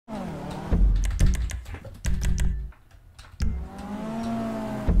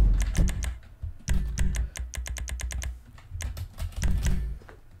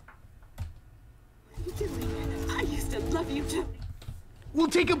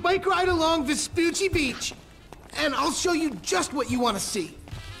take a bike ride along Vespucci Beach, and I'll show you just what you want to see.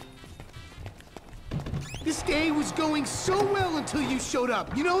 This day was going so well until you showed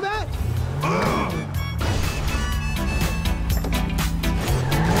up. You know that?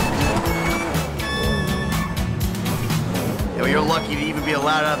 Yo, you're lucky to even be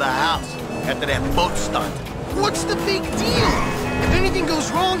allowed out of the house after that boat stunt. What's the big deal? If anything goes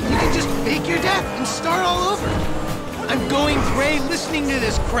wrong, you can just fake your death and start all over. I'm going gray listening to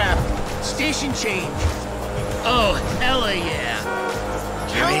this crap. Station change. Oh, hella yeah.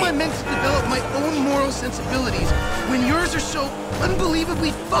 How am I meant to develop my own moral sensibilities when yours are so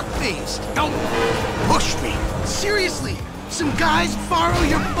unbelievably fuck-faced? Don't push me. Seriously, some guys borrow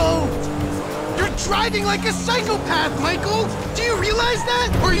your boat. You're driving like a psychopath, Michael! Do you realize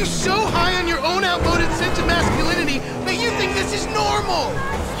that? Or are you so high on your own outmoded sense of masculinity that you think this is normal?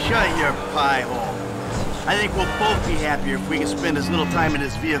 Shut your pie hole. I think we'll both be happier if we can spend as little time in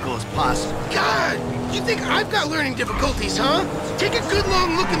this vehicle as possible. God! You think I've got learning difficulties, huh? Take a good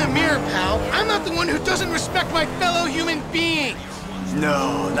long look in the mirror, pal. I'm not the one who doesn't respect my fellow human being.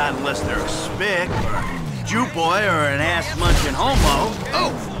 No, not unless they're a spick, or a Jew boy, or an ass-munching homo.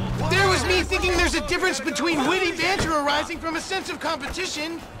 Oh, there was me thinking there's a difference between witty banter arising from a sense of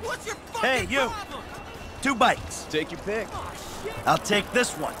competition. What's your Hey, you! problem? 2 bites. Take your pick. I'll take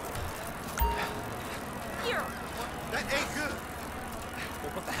this one. Here. That ain't good.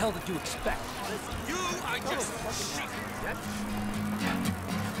 Well, what the hell did you expect? You are just shit.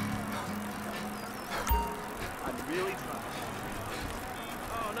 I'm really trying.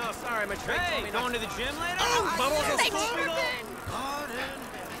 Oh no, sorry, my trick. Hey, going to the gym later? Oh, Bubbles I will said slow me tripping. down.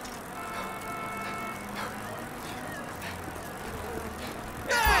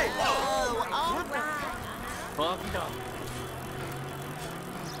 Hey! Oh, all right. Fucked up.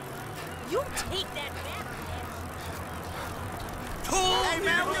 You take that back. Hey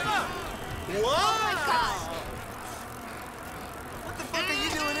man, what's up? What? Oh my God. What the fuck are you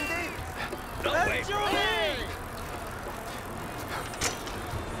doing in Davis? No way. Hey!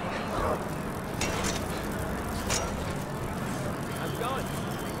 I'm going.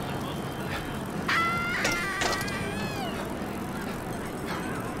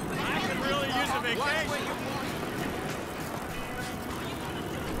 I could really use a vacation.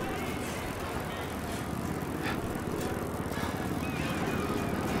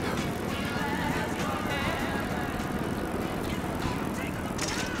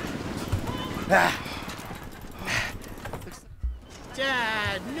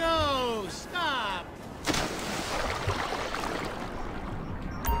 Dad, no! Stop!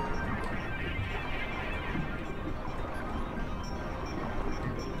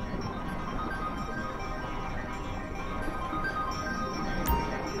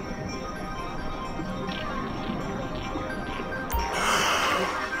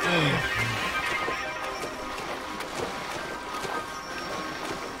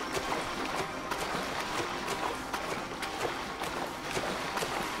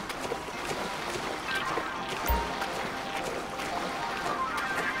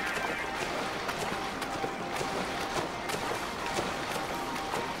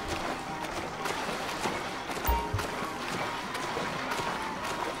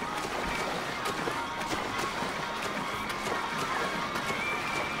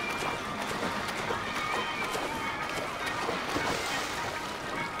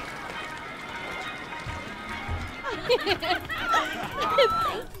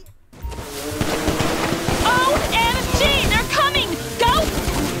 OMG, they're coming! Go!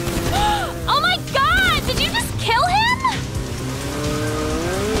 Oh my God! Did you just kill him?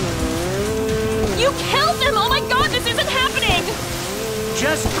 You killed him! Oh my God, this isn't happening!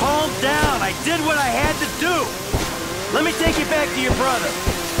 Just calm down. I did what I had to do. Let me take you back to your brother.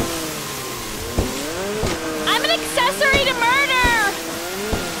 I'm an accessory to murder!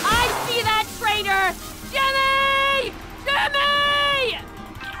 I see that traitor! Jimmy! Jimmy!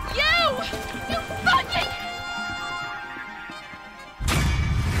 You fucking...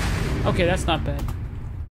 Okay, that's not bad.